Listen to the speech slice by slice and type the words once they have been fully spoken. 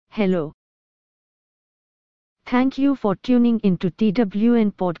Hello. Thank you for tuning into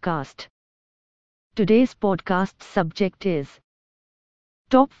TWN Podcast. Today's podcast subject is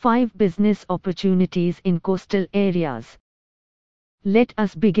Top 5 Business Opportunities in Coastal Areas. Let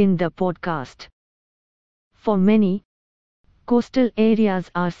us begin the podcast. For many, coastal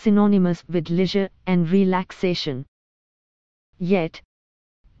areas are synonymous with leisure and relaxation. Yet,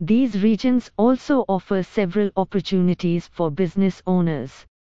 these regions also offer several opportunities for business owners.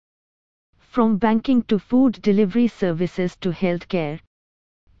 From banking to food delivery services to healthcare,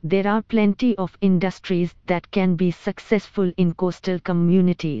 there are plenty of industries that can be successful in coastal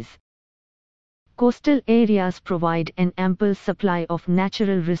communities. Coastal areas provide an ample supply of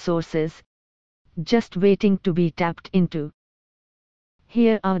natural resources, just waiting to be tapped into.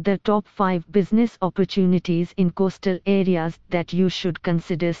 Here are the top 5 business opportunities in coastal areas that you should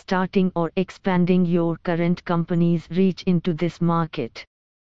consider starting or expanding your current company's reach into this market.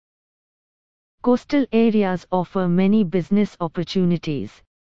 Coastal areas offer many business opportunities.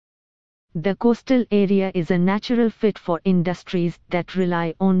 The coastal area is a natural fit for industries that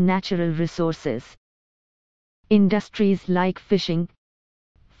rely on natural resources. Industries like fishing,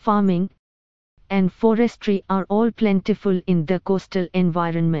 farming, and forestry are all plentiful in the coastal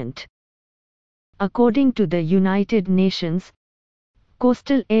environment. According to the United Nations,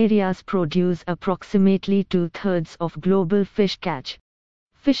 coastal areas produce approximately 2/3 of global fish catch.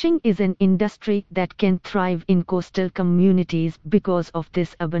 Fishing is an industry that can thrive in coastal communities because of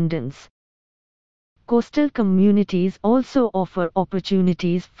this abundance. Coastal communities also offer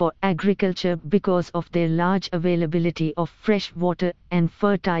opportunities for agriculture because of their large availability of fresh water and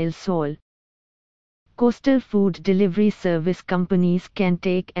fertile soil. Coastal food delivery service companies can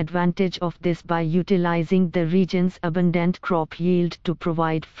take advantage of this by utilizing the region's abundant crop yield to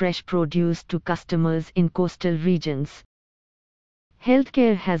provide fresh produce to customers in coastal regions.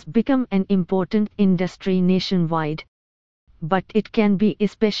 Healthcare has become an important industry nationwide, but it can be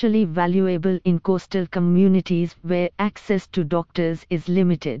especially valuable in coastal communities where access to doctors is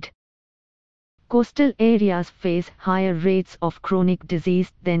limited. Coastal areas face higher rates of chronic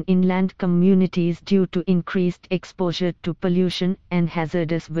disease than inland communities due to increased exposure to pollution and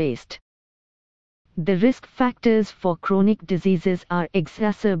hazardous waste. The risk factors for chronic diseases are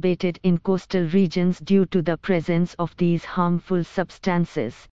exacerbated in coastal regions due to the presence of these harmful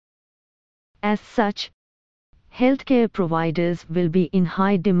substances. As such, healthcare providers will be in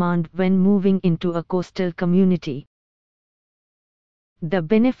high demand when moving into a coastal community. The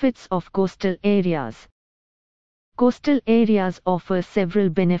benefits of coastal areas. Coastal areas offer several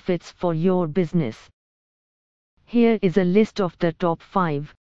benefits for your business. Here is a list of the top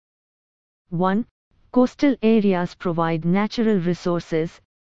 5. 1. Coastal areas provide natural resources,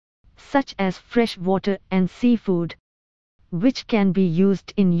 such as fresh water and seafood, which can be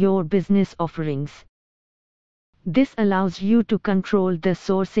used in your business offerings. This allows you to control the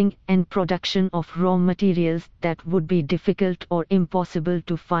sourcing and production of raw materials that would be difficult or impossible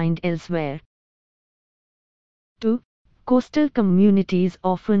to find elsewhere. 2. Coastal communities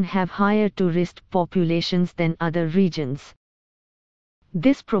often have higher tourist populations than other regions.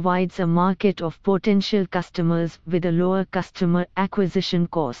 This provides a market of potential customers with a lower customer acquisition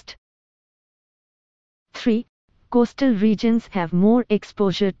cost. 3. Coastal regions have more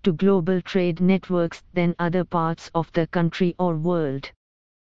exposure to global trade networks than other parts of the country or world.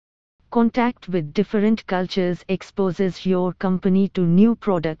 Contact with different cultures exposes your company to new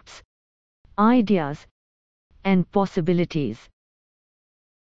products, ideas, and possibilities.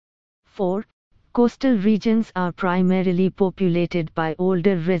 4. Coastal regions are primarily populated by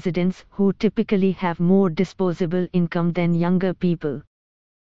older residents who typically have more disposable income than younger people.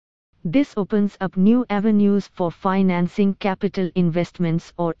 This opens up new avenues for financing capital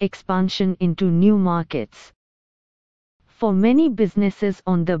investments or expansion into new markets. For many businesses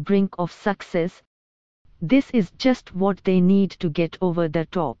on the brink of success, this is just what they need to get over the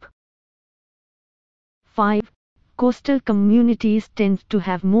top. 5. Coastal communities tend to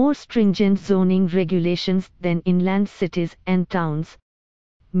have more stringent zoning regulations than inland cities and towns,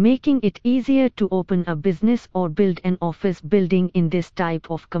 making it easier to open a business or build an office building in this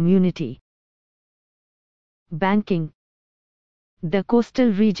type of community. Banking. The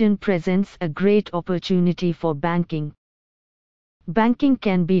coastal region presents a great opportunity for banking. Banking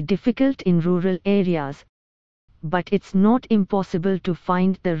can be difficult in rural areas, but it's not impossible to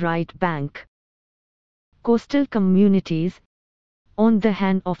find the right bank. Coastal communities, on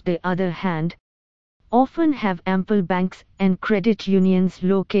the other hand, often have ample banks and credit unions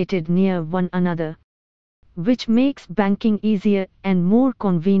located near one another, which makes banking easier and more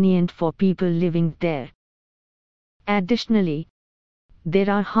convenient for people living there. Additionally,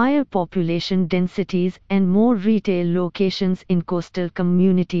 There are higher population densities and more retail locations in coastal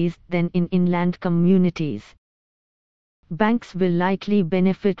communities than in inland communities. Banks will likely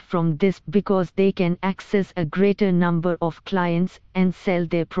benefit from this because they can access a greater number of clients and sell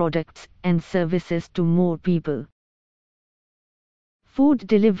their products and services to more people. Food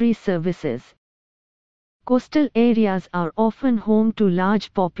delivery services. Coastal areas are often home to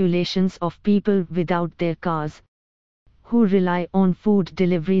large populations of people without their cars, who rely on food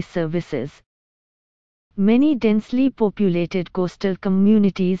delivery services. Many densely populated coastal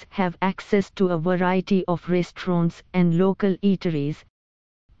communities have access to a variety of restaurants and local eateries,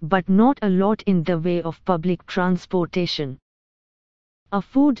 but not a lot in the way of public transportation. A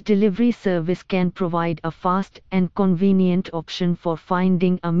food delivery service can provide a fast and convenient option for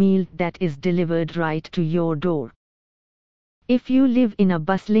finding a meal that is delivered right to your door. If you live in a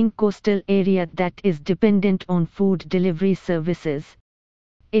bustling coastal area that is dependent on food delivery services,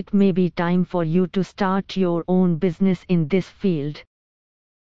 it may be time for you to start your own business in this field.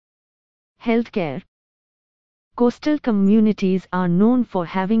 Healthcare. Coastal communities are known for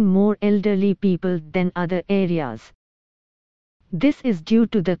having more elderly people than other areas. This is due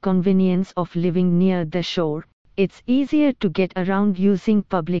to the convenience of living near the shore. It's easier to get around using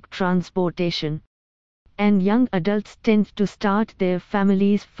public transportation, and young adults tend to start their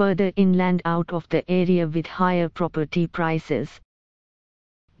families further inland out of the area with higher property prices.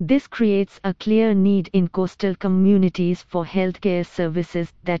 This creates a clear need in coastal communities for healthcare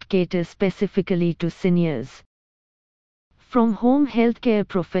services that cater specifically to seniors. From home healthcare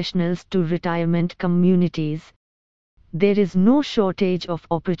professionals to retirement communities, there is no shortage of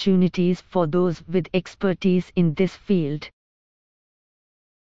opportunities for those with expertise in this field.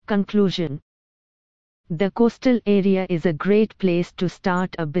 Conclusion. The coastal area is a great place to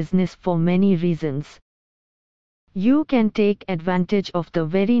start a business for many reasons. You can take advantage of the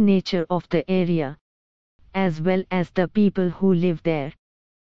very nature of the area, as well as the people who live there.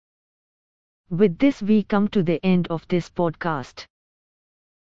 With this, we come to the end of this podcast.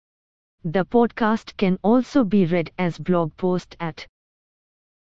 The podcast can also be read as blog post at